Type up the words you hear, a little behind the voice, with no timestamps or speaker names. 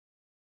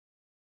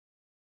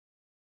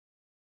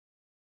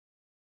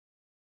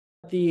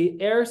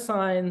the air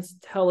signs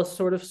tell a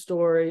sort of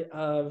story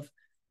of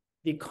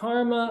the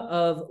karma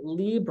of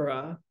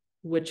Libra,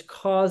 which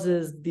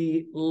causes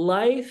the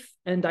life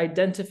and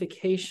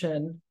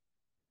identification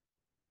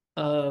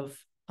of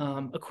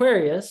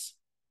Aquarius,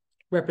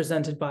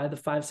 represented by the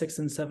 5, 6,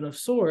 and 7 of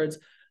swords,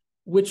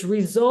 which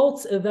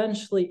results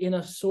eventually in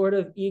a sort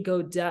of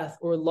ego death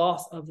or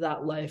loss of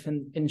that life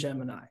in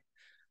Gemini.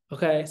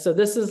 Okay, so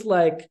this is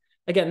like,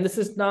 again, this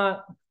is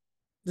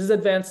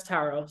advanced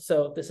tarot.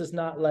 So this is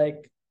not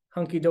like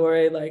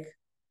hunky-dory, like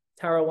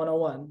Tarot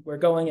 101. We're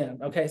going in.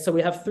 Okay, so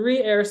we have 3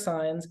 air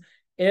signs,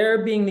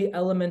 air being the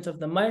element of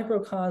the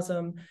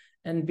microcosm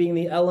and being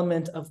the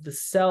element of the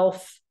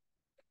self,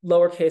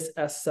 lowercase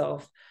s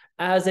self,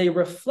 as a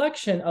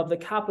reflection of the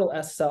capital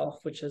S self,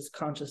 which is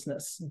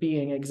consciousness,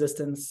 being,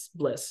 existence,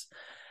 bliss.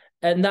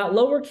 And that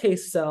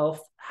lowercase self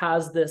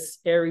has this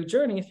airy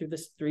journey through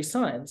these 3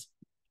 signs.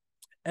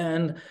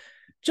 And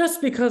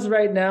just because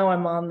right now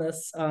I'm on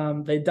this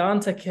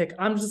Vedanta kick,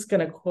 I'm just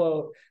going to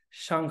quote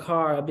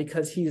Shankara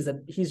because he's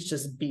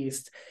just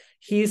beast.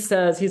 He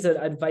says, he's an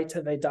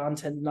Advaita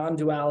Vedanta,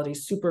 non-duality,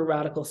 super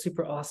radical,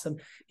 super awesome.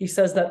 He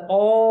says that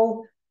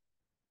all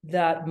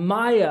that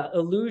Maya,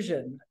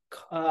 illusion,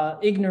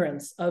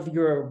 ignorance of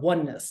your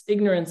oneness,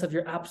 ignorance of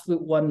your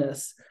absolute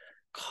oneness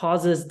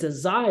causes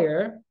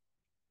desire,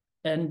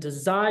 and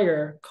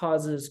desire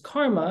causes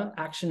karma,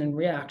 action and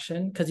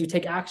reaction, because you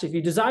take action. If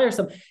you desire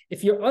something,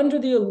 if you're under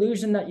the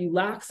illusion that you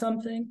lack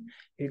something,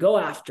 you go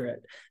after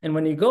it. And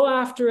when you go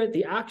after it,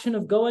 the action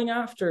of going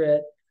after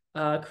it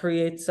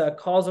creates a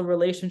causal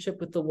relationship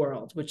with the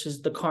world, which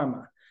is the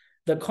karma.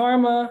 The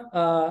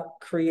karma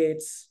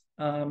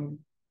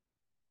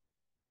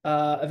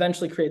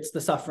eventually creates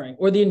the suffering,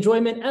 or the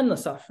enjoyment and the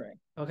suffering.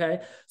 Okay,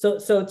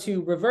 so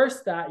to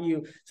reverse that,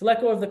 to let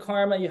go of the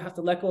karma, you have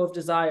to let go of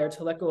desire.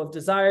 To let go of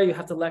desire, you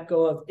have to let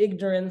go of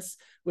ignorance,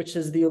 which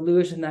is the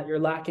illusion that you're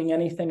lacking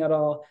anything at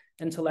all.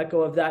 And to let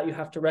go of that, you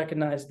have to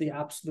recognize the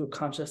absolute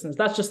consciousness.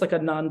 That's just like a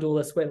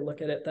non-dualist way to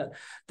look at it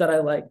that I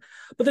like.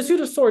 But the Suit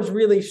of Swords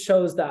really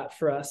shows that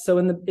for us. So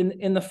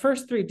in the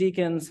first 3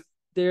 decans,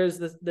 there's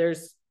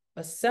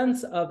a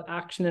sense of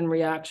action and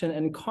reaction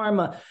and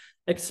karma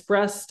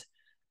expressed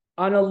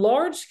on a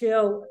large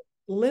scale,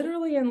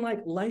 literally in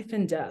like life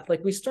and death.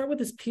 Like we start with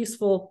this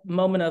peaceful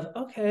moment of,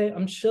 okay,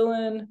 I'm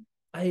chilling,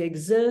 I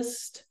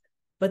exist.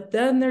 But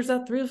then there's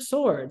that 3 of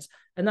Swords.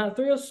 And that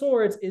 3 of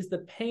Swords is the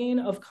pain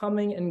of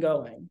coming and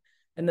going.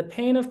 And the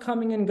pain of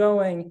coming and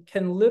going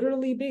can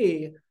literally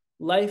be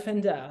life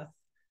and death.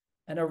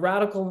 And a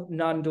radical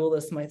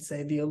non-dualist might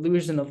say the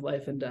illusion of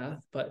life and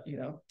death, but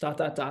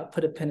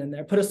put a pin in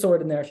there, put a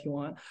sword in there if you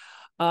want.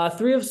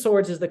 3 of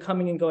Swords is the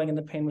coming and going and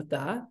the pain with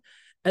that.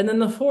 And then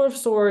the 4 of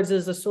Swords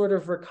is a sort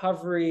of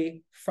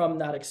recovery from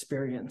that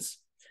experience.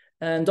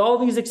 And all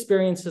these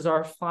experiences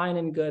are fine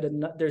and good,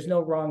 and there's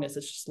no wrongness,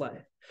 it's just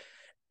life.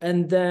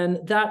 And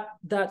then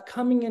that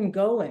coming and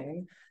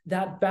going,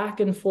 that back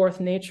and forth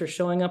nature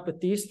showing up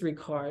with these 3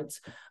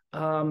 cards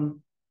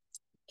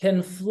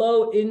can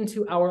flow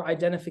into our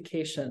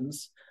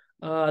identifications.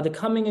 The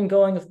coming and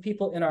going of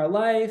people in our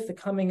life, the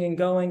coming and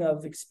going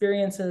of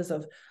experiences,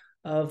 of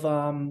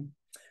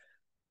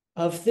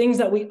things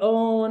that we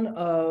own,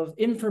 of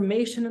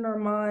information in our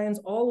minds,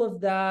 all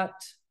of that,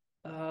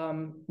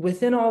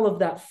 within all of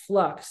that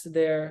flux,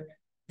 there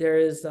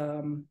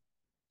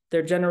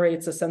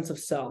generates a sense of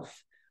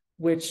self,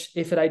 which,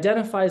 if it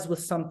identifies with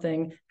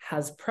something,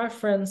 has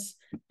preference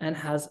and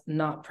has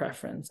not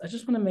preference. I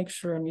just want to make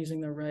sure I'm using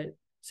the right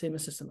same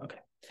system. Okay.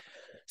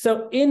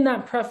 So in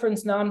that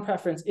preference,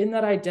 non-preference, in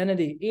that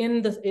identity,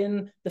 in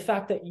the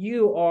fact that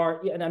you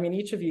are, and I mean,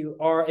 each of you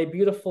are a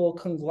beautiful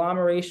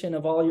conglomeration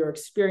of all your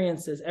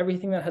experiences,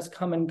 everything that has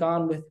come and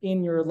gone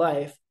within your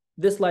life,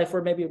 this life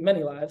or maybe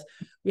many lives,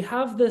 we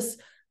have this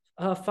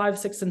 5,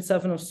 6, and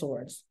 7 of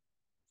Swords.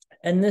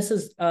 And this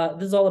is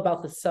all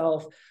about the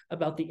self,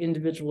 about the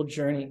individual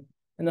journey.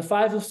 And the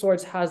 5 of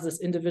Swords has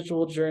this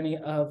individual journey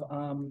of,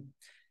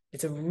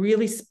 it's a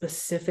really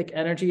specific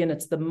energy, and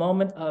it's the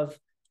moment of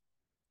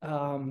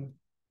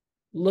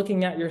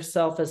looking at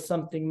yourself as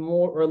something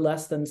more or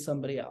less than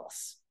somebody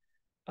else,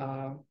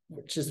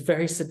 which is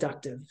very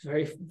seductive,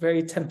 very,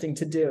 very tempting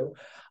to do.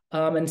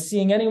 And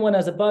seeing anyone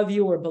as above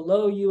you or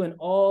below you, and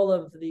all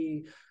of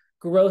the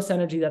gross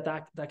energy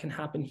that can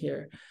happen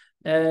here.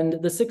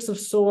 And the 6 of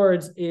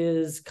Swords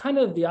is kind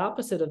of the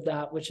opposite of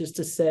that, which is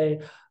to say,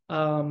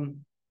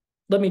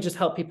 let me just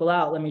help people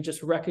out. Let me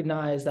just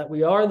recognize that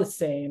we are the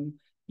same.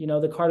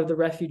 The card of the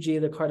refugee,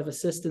 the card of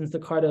assistance, the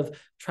card of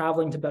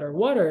traveling to better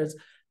waters.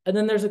 And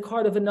then there's a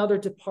card of another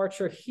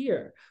departure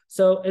here.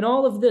 So in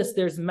all of this,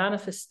 there's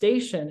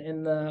manifestation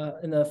in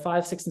the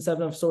 5, 6, and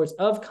 7 of Swords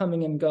of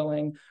coming and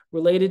going,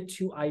 related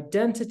to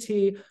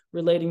identity,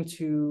 relating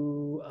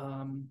to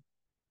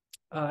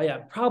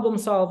problem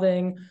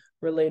solving,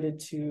 related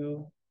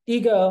to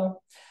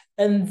ego.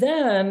 And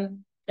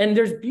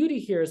there's beauty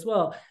here as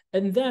well.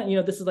 And then,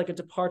 this is like a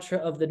departure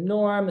of the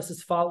norm. This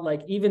is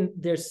like, even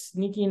there's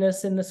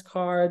sneakiness in this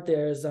card.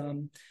 There's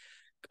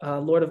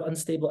Lord of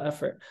unstable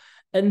effort.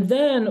 And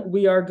then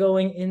we are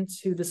going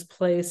into this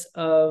place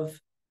of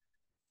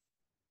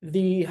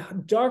the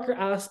darker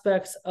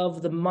aspects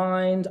of the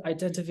mind,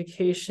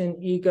 identification,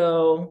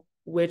 ego,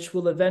 which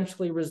will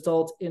eventually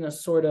result in a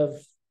sort of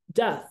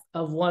death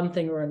of one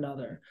thing or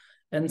another.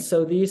 And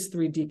so these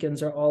three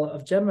decans are all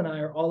of Gemini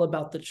are all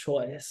about the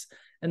choice.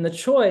 And the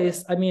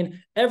choice, I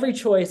mean, every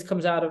choice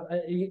comes out of,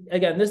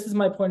 again, this is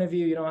my point of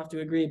view, you don't have to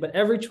agree, but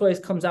every choice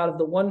comes out of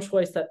the one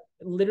choice that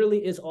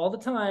literally is all the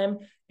time.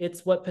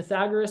 It's what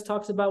Pythagoras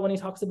talks about when he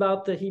talks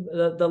about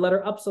the letter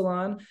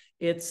upsilon.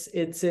 It's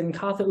in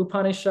Katha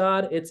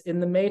Upanishad, it's in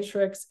the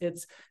Matrix.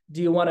 It's,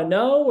 do you want to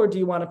know or do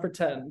you want to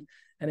pretend?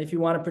 And if you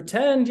want to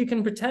pretend, you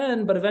can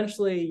pretend, but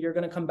eventually you're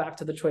going to come back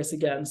to the choice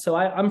again. So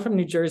I'm from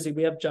New Jersey,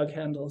 we have jug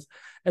handles.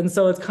 And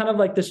so it's kind of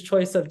like this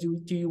choice of,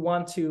 do you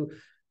want to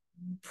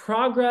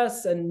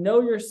progress and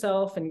know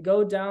yourself and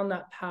go down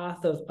that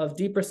path of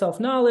deeper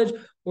self-knowledge,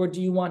 or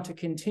do you want to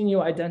continue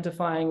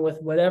identifying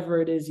with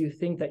whatever it is you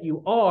think that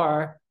you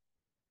are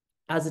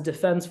as a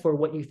defense for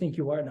what you think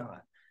you are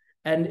not?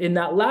 And in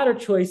that latter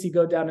choice, you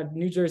go down a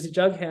New Jersey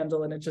jug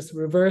handle and it just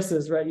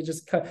reverses, right? You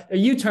just cut a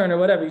U-turn or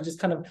whatever, you just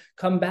kind of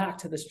come back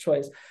to this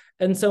choice.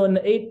 And so in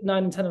the 8,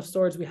 9, and 10 of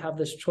swords, we have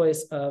this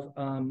choice of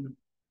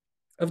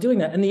doing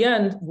that. In the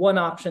end, one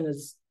option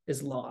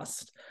is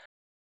lost.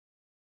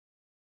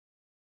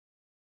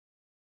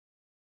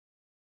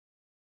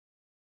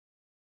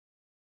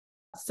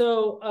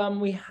 So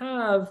we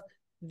have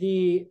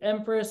the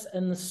Empress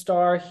and the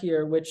Star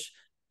here, which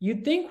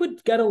you'd think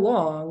would get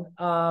along.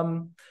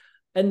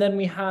 And then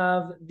we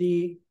have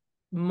the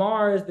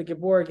Mars, the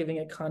Gabora, giving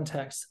it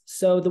context.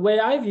 So the way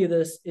I view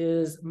this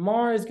is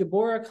Mars,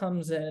 Gabora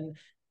comes in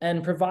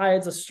and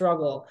provides a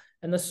struggle.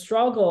 And the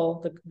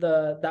struggle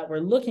that we're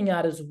looking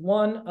at is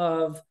one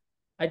of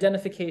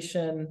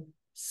identification,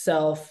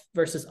 self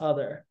versus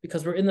other,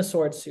 because we're in the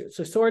sword suit.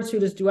 So sword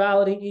suit is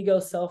duality,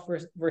 ego, self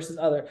versus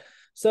other.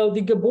 So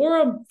the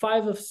Gabora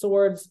 5 of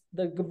swords,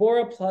 the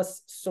Gabora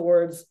plus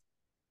swords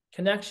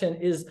connection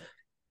is,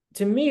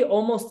 to me,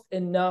 almost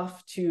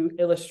enough to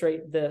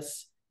illustrate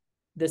this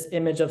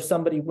image of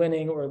somebody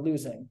winning or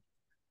losing.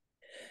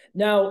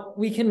 Now,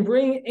 we can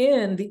bring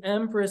in the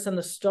Empress and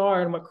the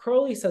Star, and what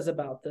Crowley says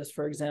about this,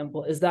 for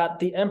example, is that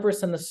the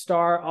Empress and the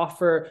Star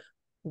offer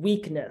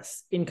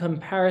weakness in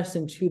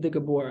comparison to the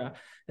Gabora,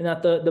 and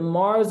that the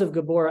Mars of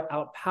Gabora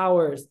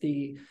outpowers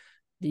the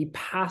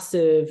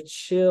passive,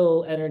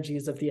 chill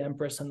energies of the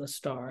Empress and the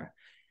Star.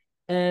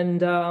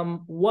 And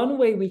one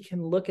way we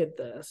can look at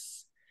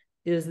this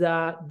is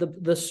that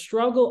the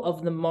struggle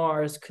of the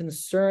Mars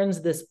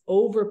concerns this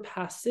over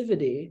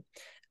passivity.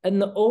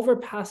 And the over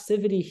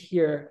passivity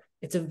here,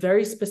 it's a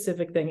very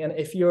specific thing. And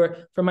if you're,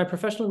 for my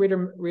professional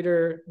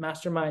reader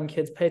mastermind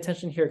kids, pay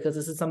attention here, because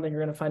this is something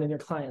you're going to find in your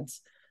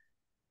clients.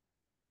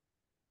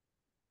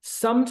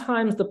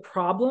 Sometimes the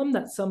problem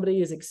that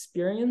somebody is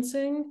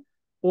experiencing,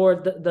 or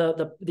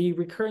the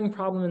recurring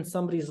problem in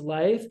somebody's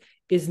life,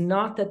 is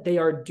not that they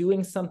are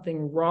doing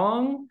something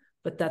wrong,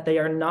 but that they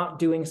are not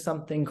doing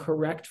something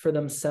correct for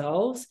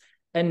themselves.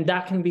 And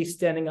that can be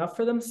standing up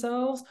for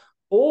themselves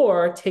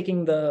or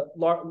taking the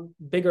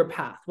bigger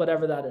path,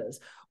 whatever that is.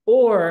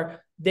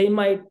 Or you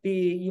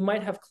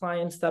might have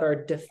clients that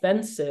are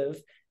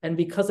defensive, and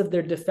because of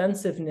their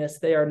defensiveness,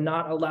 they are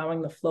not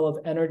allowing the flow of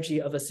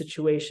energy of a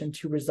situation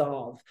to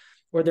resolve,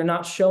 or they're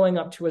not showing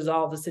up to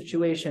resolve the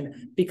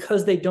situation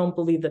because they don't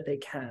believe that they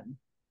can.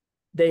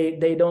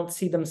 They don't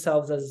see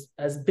themselves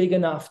as big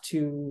enough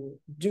to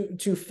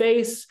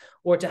face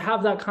or to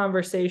have that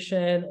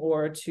conversation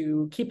or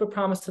to keep a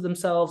promise to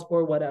themselves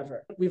or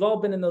whatever. We've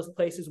all been in those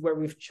places where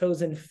we've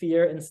chosen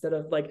fear instead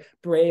of like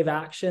brave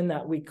action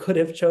that we could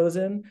have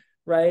chosen,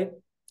 right?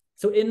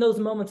 So in those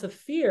moments of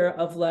fear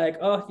of like,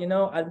 oh,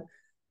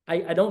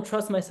 I don't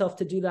trust myself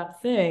to do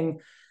that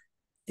thing,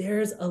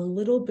 there's a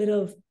little bit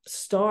of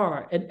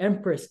Star and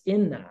Empress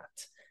in that.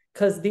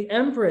 Because the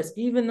Empress,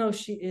 even though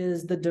she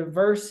is the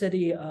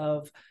diversity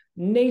of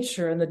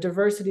nature and the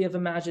diversity of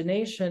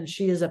imagination,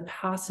 she is a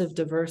passive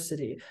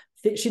diversity.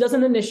 She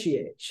doesn't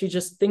initiate.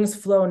 Things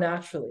flow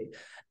naturally.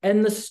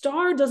 And the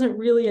Star doesn't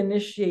really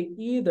initiate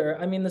either.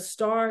 I mean, the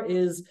Star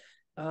is,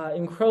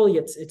 in Crowley,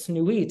 it's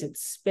Nuit,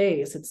 it's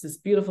space, it's this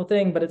beautiful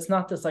thing, but it's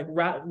not this like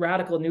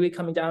radical Nuit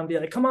coming down and be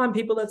like, come on,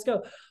 people, let's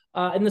go.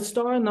 And the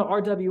Star in the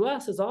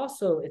RWS is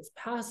also, it's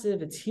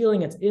passive, it's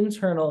healing, it's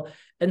internal.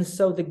 And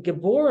so the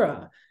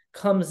Gabora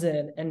comes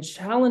in and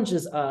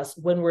challenges us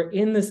when we're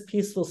in this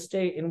peaceful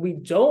state and we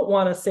don't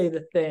want to say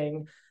the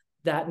thing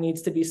that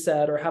needs to be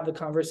said or have the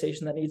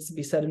conversation that needs to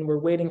be said, and we're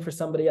waiting for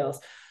somebody else.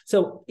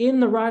 So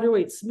in the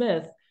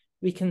Rider-Waite-Smith,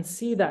 we can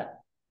see that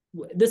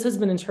this has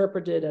been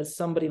interpreted as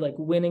somebody like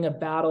winning a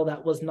battle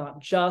that was not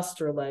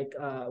just, or like,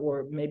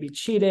 or maybe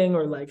cheating,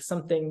 or like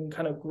something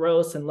kind of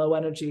gross and low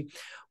energy.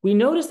 We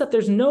notice that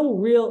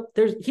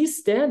he's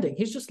standing,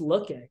 he's just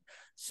looking.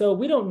 So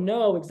we don't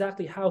know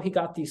exactly how he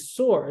got these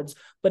swords,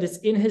 but it's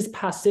in his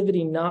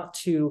passivity not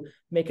to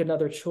make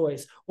another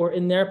choice, or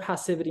in their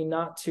passivity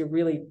not to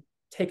really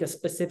take a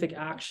specific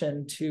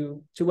action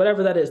to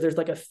whatever that is. There's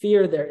like a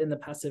fear there in the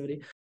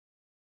passivity.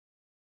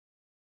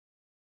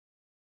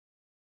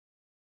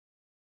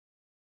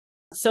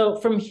 So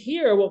from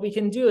here, what we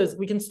can do is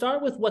we can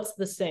start with what's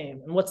the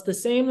same. And what's the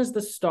same is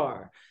the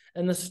star.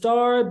 And the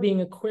star,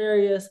 being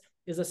Aquarius,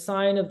 is a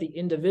sign of the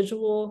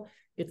individual.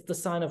 It's the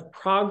sign of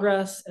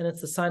progress, and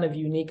it's the sign of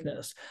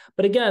uniqueness.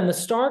 But again, the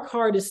star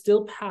card is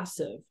still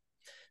passive.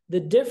 The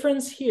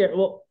difference here,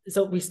 well,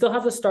 so we still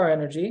have the star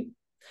energy.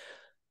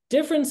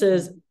 Difference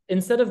is,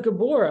 instead of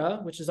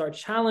Gabora, which is our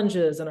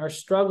challenges and our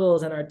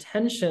struggles and our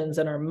tensions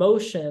and our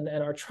motion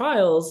and our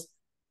trials,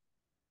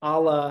 a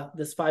la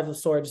this Five of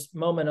Swords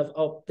moment of,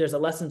 oh, there's a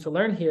lesson to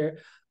learn here.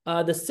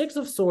 The Six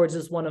of Swords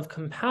is one of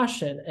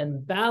compassion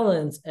and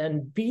balance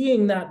and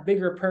being that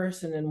bigger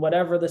person in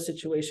whatever the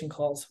situation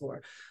calls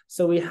for.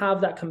 So we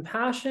have that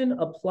compassion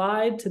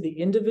applied to the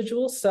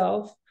individual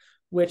self,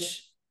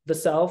 which the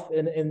self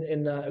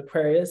in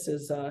Aquarius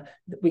is,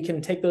 we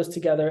can take those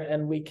together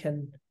and we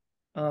can,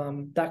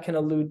 that can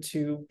allude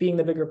to being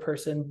the bigger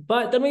person.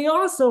 But then we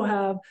also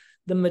have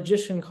the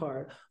Magician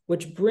card,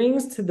 which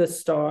brings to the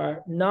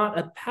star not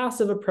a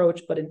passive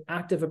approach, but an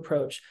active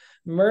approach.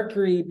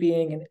 Mercury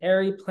being an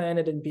airy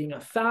planet and being a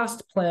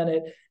fast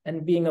planet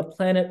and being a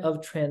planet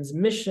of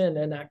transmission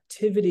and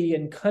activity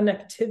and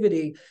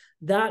connectivity,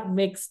 that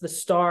makes the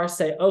star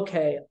say,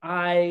 okay,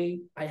 I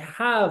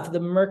have the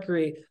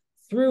Mercury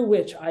through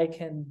which I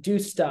can do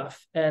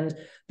stuff. And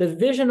the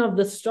vision of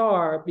the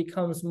star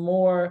becomes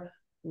more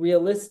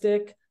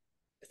realistic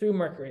through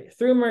Mercury.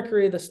 Through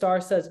Mercury, the star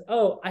says,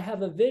 oh, I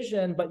have a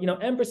vision, but,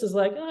 Empress is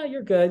like, oh,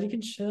 you're good. You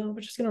can chill. We're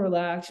just going to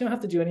relax. You don't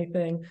have to do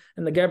anything.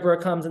 And the Gebra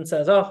comes and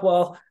says, oh,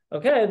 well,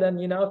 okay, then,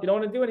 if you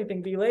don't want to do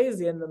anything, be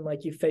lazy. And then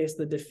like you face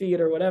the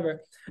defeat or whatever.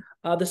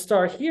 The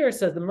star here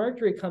says, the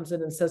Mercury comes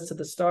in and says to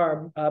the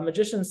star,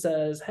 Magician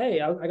says,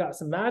 hey, I got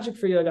some magic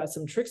for you. I got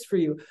some tricks for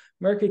you.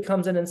 Mercury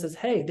comes in and says,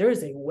 hey,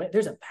 there's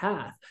a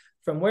path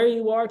from where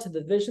you are to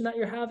the vision that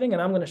you're having,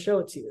 and I'm going to show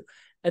it to you.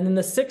 And then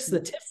the sixth, the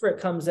Tiferet,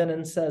 comes in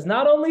and says,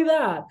 not only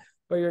that,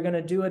 but you're going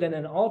to do it in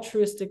an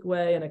altruistic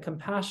way, in a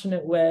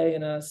compassionate way,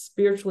 in a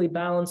spiritually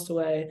balanced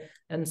way.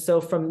 And so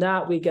from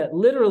that, we get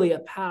literally a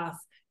path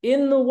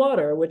in the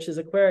water, which is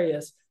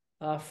Aquarius,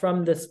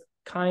 from this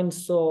kind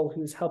soul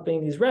who's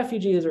helping these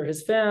refugees or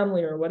his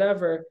family or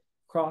whatever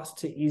cross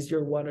to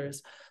easier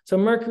waters. So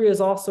Mercury is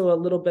also a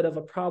little bit of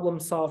a problem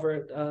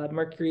solver.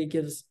 Mercury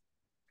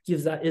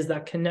is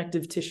that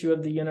connective tissue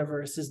of the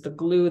universe, is the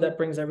glue that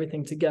brings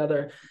everything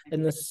together.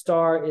 And the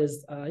star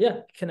is,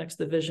 connects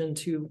the vision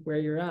to where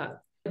you're at.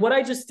 What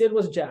I just did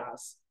was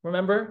jazz.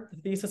 Remember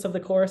the thesis of the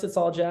course? It's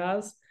all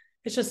jazz.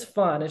 It's just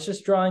fun. It's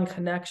just drawing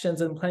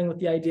connections and playing with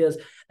the ideas.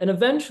 And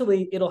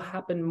eventually it'll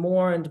happen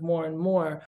more and more and more.